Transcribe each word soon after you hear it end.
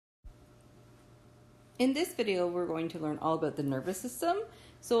In this video, we're going to learn all about the nervous system.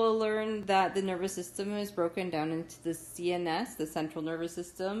 So we'll learn that the nervous system is broken down into the CNS, the central nervous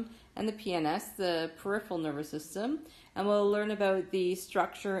system, and the PNS, the peripheral nervous system. And we'll learn about the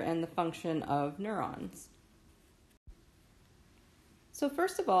structure and the function of neurons. So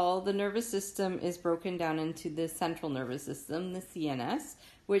first of all, the nervous system is broken down into the central nervous system, the CNS,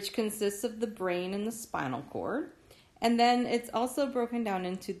 which consists of the brain and the spinal cord. And then it's also broken down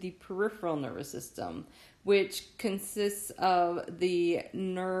into the peripheral nervous system, which consists of the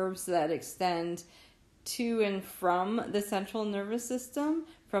nerves that extend to and from the central nervous system,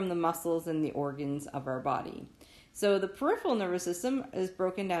 from the muscles and the organs of our body. So the peripheral nervous system is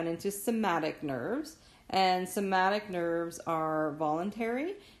broken down into somatic nerves, and somatic nerves are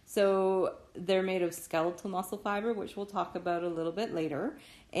voluntary. So they're made of skeletal muscle fiber, which we'll talk about a little bit later,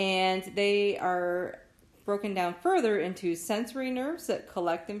 and they are broken down further into sensory nerves that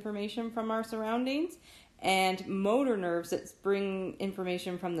collect information from our surroundings and motor nerves that bring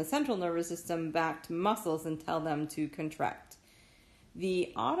information from the central nervous system back to muscles and tell them to contract.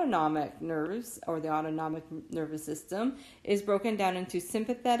 The autonomic nerves, or the autonomic nervous system, is broken down into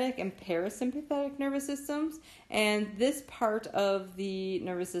sympathetic and parasympathetic nervous systems, and this part of the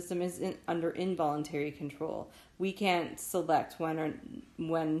nervous system is under involuntary control. We can't select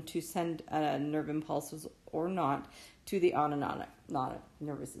when to send nerve impulses or not to the autonomic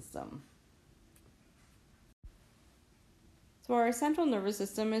nervous system. So our central nervous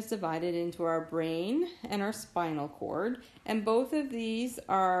system is divided into our brain and our spinal cord, and both of these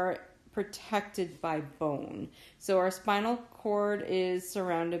are protected by bone. So our spinal cord is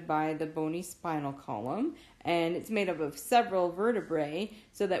surrounded by the bony spinal column, and it's made up of several vertebrae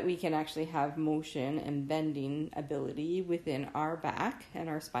so that we can actually have motion and bending ability within our back, and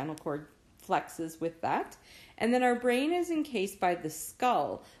our spinal cord flexes with that. And then our brain is encased by the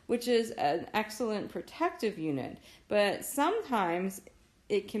skull, which is an excellent protective unit, but sometimes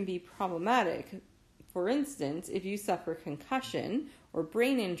it can be problematic. For instance, if you suffer concussion or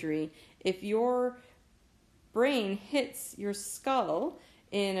brain injury, if your brain hits your skull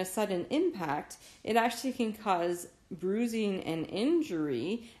in a sudden impact, it actually can cause bruising and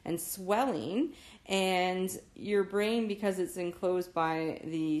injury and swelling, and your brain, because it's enclosed by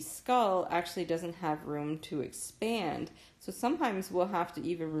the skull, actually doesn't have room to expand. So sometimes we'll have to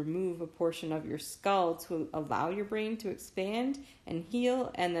even remove a portion of your skull to allow your brain to expand and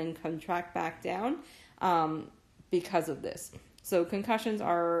heal and then contract back down because of this. So concussions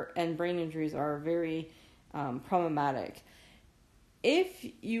and brain injuries are very problematic. If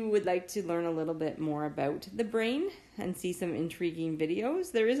you would like to learn a little bit more about the brain and see some intriguing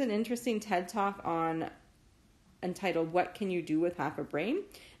videos, there is an interesting TED Talk entitled "What Can You Do with Half a Brain?"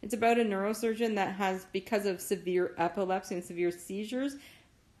 It's about a neurosurgeon that has, because of severe epilepsy and severe seizures,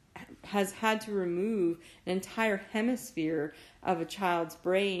 has had to remove an entire hemisphere of a child's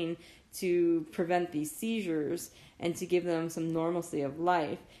brain to prevent these seizures and to give them some normalcy of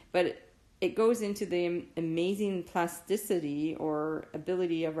life. But it goes into the amazing plasticity or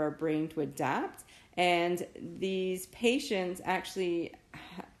ability of our brain to adapt, and these patients actually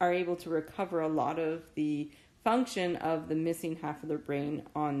are able to recover a lot of the function of the missing half of their brain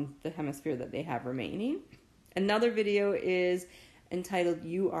on the hemisphere that they have remaining. Another video is entitled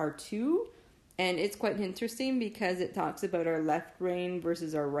 "You Are Too," and it's quite interesting because it talks about our left brain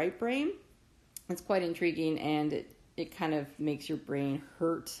versus our right brain. It's quite intriguing, and it kind of makes your brain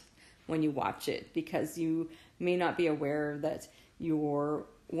hurt when you watch it, because you may not be aware that your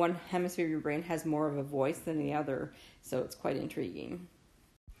one hemisphere of your brain has more of a voice than the other, so it's quite intriguing.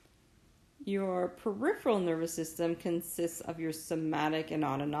 Your peripheral nervous system consists of your somatic and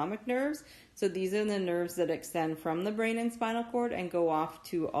autonomic nerves. So these are the nerves that extend from the brain and spinal cord and go off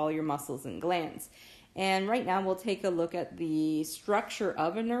to all your muscles and glands. And right now we'll take a look at the structure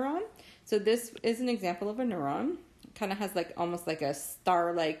of a neuron. So this is an example of a neuron. It kind of has almost like a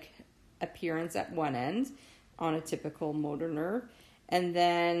star-like appearance at one end on a typical motor nerve, and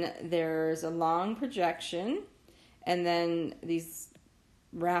then there's a long projection and then these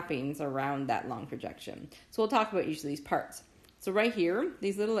wrappings around that long projection. So we'll talk about each of these parts. So right here,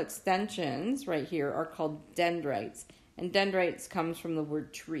 these little extensions right here are called dendrites, and dendrites comes from the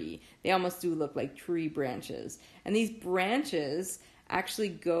word tree. They almost do look like tree branches, and these branches actually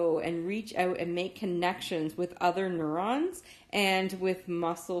go and reach out and make connections with other neurons and with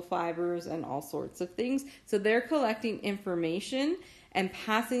muscle fibers and all sorts of things. So they're collecting information and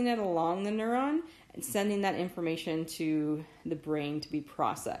passing it along the neuron and sending that information to the brain to be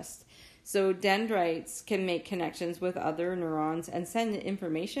processed. So dendrites can make connections with other neurons and send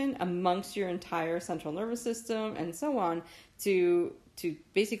information amongst your entire central nervous system and so on to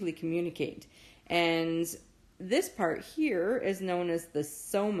basically communicate. And this part here is known as the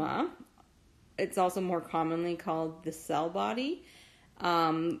soma. It's also more commonly called the cell body.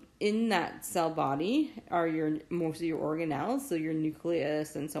 In that cell body are most of your organelles, so your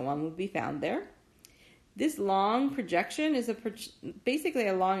nucleus and so on will be found there. This long projection is basically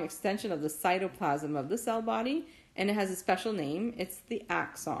a long extension of the cytoplasm of the cell body, and it has a special name. It's the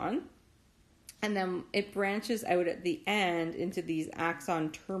axon. And then it branches out at the end into these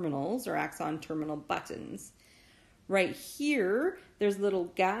axon terminals or axon terminal buttons. Right here, there's little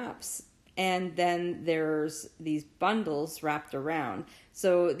gaps, and then there's these bundles wrapped around.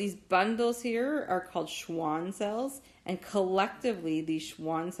 So these bundles here are called Schwann cells, and collectively these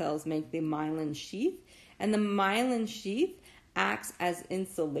Schwann cells make the myelin sheath. And the myelin sheath acts as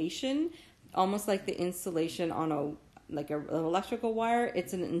insulation, almost like the insulation on an electrical wire.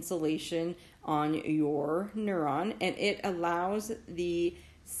 It's an insulation on your neuron, and it allows the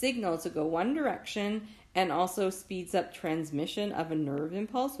signal to go one direction and also speeds up transmission of a nerve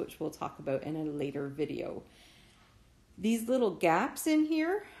impulse, which we'll talk about in a later video. These little gaps in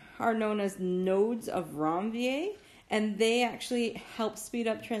here are known as nodes of Ranvier, and they actually help speed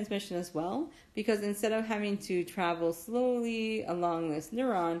up transmission as well, because instead of having to travel slowly along this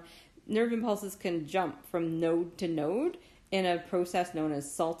neuron, nerve impulses can jump from node to node in a process known as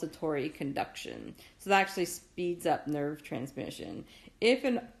saltatory conduction. So that actually speeds up nerve transmission. If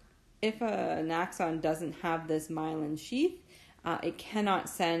an axon doesn't have this myelin sheath, it cannot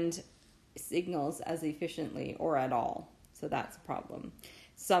send signals as efficiently or at all. So that's a problem.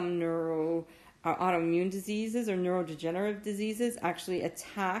 Some autoimmune diseases or neurodegenerative diseases actually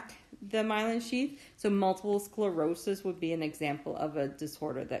attack the myelin sheath. So multiple sclerosis would be an example of a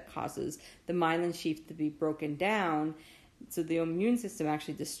disorder that causes the myelin sheath to be broken down. So the immune system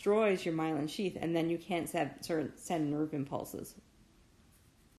actually destroys your myelin sheath, and then you can't send nerve impulses.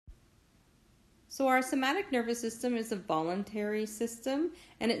 So our somatic nervous system is a voluntary system,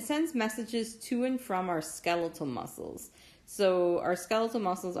 and it sends messages to and from our skeletal muscles. So our skeletal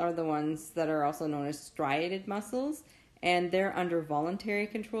muscles are the ones that are also known as striated muscles, and they're under voluntary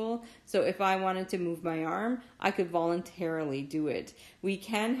control. So if I wanted to move my arm, I could voluntarily do it. We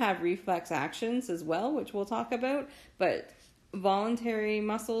can have reflex actions as well, which we'll talk about, but voluntary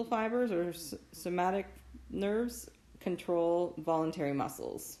muscle fibers or somatic nerves control voluntary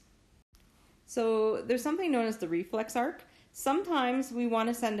muscles. So there's something known as the reflex arc. Sometimes we want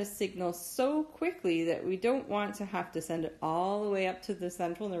to send a signal so quickly that we don't want to have to send it all the way up to the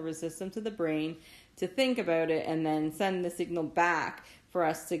central nervous system, to the brain, to think about it and then send the signal back for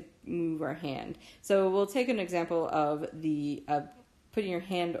us to move our hand. So we'll take an example of putting your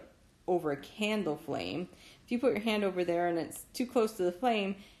hand over a candle flame. If you put your hand over there and it's too close to the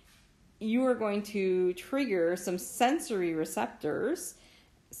flame, you are going to trigger some sensory receptors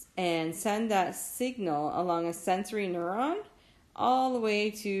and send that signal along a sensory neuron all the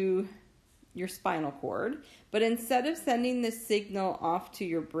way to your spinal cord. But instead of sending the signal off to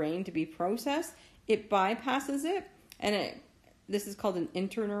your brain to be processed, it bypasses it, and this is called an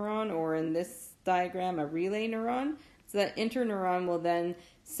interneuron, or in this diagram, a relay neuron. So that interneuron will then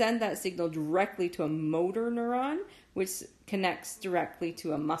send that signal directly to a motor neuron, which connects directly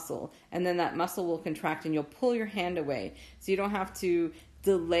to a muscle. And then that muscle will contract and you'll pull your hand away. So you don't have to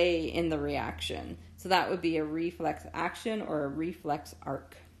delay in the reaction. So that would be a reflex action or a reflex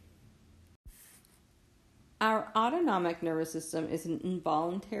arc. Our autonomic nervous system is an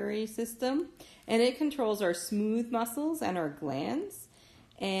involuntary system, and it controls our smooth muscles and our glands,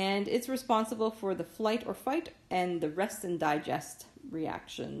 and it's responsible for the flight or fight and the rest and digest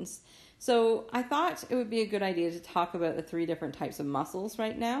reactions. So I thought it would be a good idea to talk about the three different types of muscles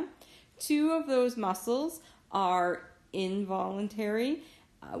right now. Two of those muscles are involuntary.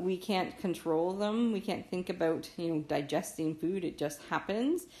 We can't control them. We can't think about, digesting food. It just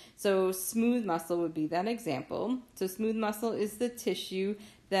happens. So smooth muscle would be that example. So smooth muscle is the tissue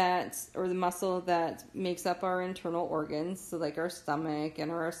or the muscle that makes up our internal organs, so like our stomach and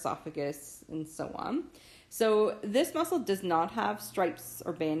our esophagus and so on. So this muscle does not have stripes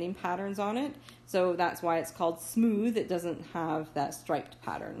or banding patterns on it. So that's why it's called smooth. It doesn't have that striped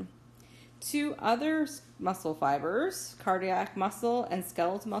pattern. Two other muscle fibers, cardiac muscle and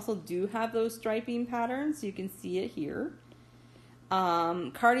skeletal muscle, do have those striping patterns. You can see it here.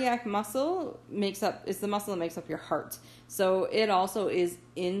 Cardiac muscle is the muscle that makes up your heart. So it also is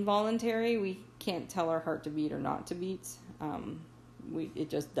involuntary. We can't tell our heart to beat or not to beat. It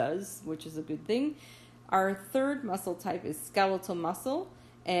just does, which is a good thing. Our third muscle type is skeletal muscle,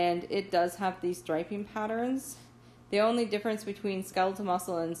 and it does have these striping patterns. The only difference between skeletal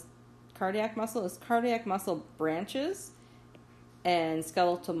muscle and cardiac muscle is cardiac muscle branches and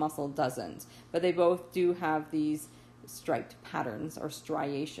skeletal muscle doesn't. But they both do have these striped patterns or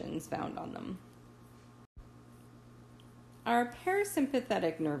striations found on them. Our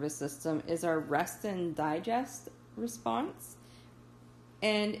parasympathetic nervous system is our rest and digest response,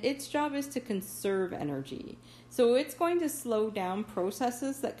 and its job is to conserve energy. So it's going to slow down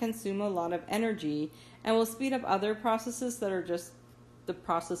processes that consume a lot of energy and will speed up other processes that are just the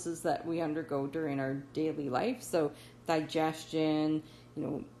processes that we undergo during our daily life. So digestion,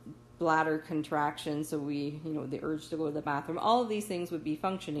 bladder contraction, so the urge to go to the bathroom, all of these things would be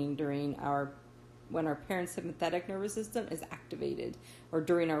functioning when our parasympathetic nervous system is activated, or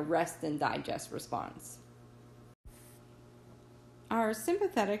during our rest and digest response. Our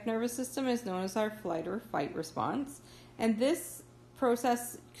sympathetic nervous system is known as our flight or fight response, and this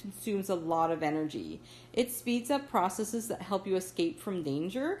process consumes a lot of energy. It speeds up processes that help you escape from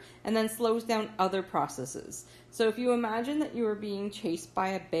danger and then slows down other processes. So if you imagine that you are being chased by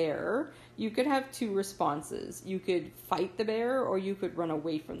a bear, you could have two responses. You could fight the bear or you could run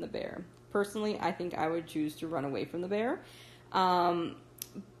away from the bear. Personally, I think I would choose to run away from the bear.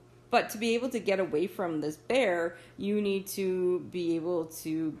 But to be able to get away from this bear, you need to be able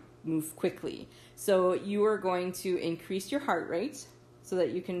to move quickly. So you are going to increase your heart rate so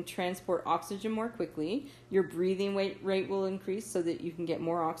that you can transport oxygen more quickly. Your breathing rate will increase so that you can get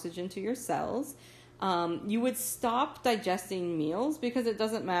more oxygen to your cells. You would stop digesting meals because it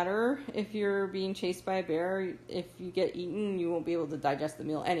doesn't matter if you're being chased by a bear. If you get eaten, you won't be able to digest the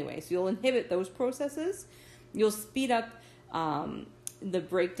meal anyway. So you'll inhibit those processes. You'll speed up the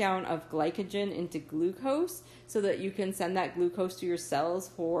breakdown of glycogen into glucose so that you can send that glucose to your cells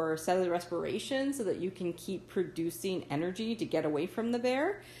for cellular respiration so that you can keep producing energy to get away from the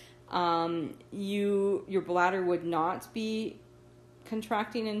bear. Your bladder would not be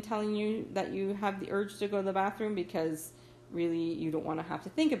contracting and telling you that you have the urge to go to the bathroom because really you don't want to have to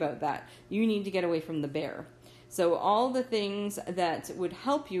think about that. You need to get away from the bear. So all the things that would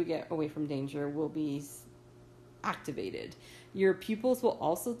help you get away from danger will be activated. Your pupils will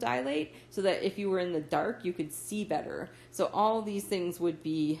also dilate so that if you were in the dark, you could see better. So all these things would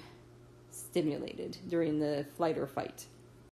be stimulated during the flight or fight.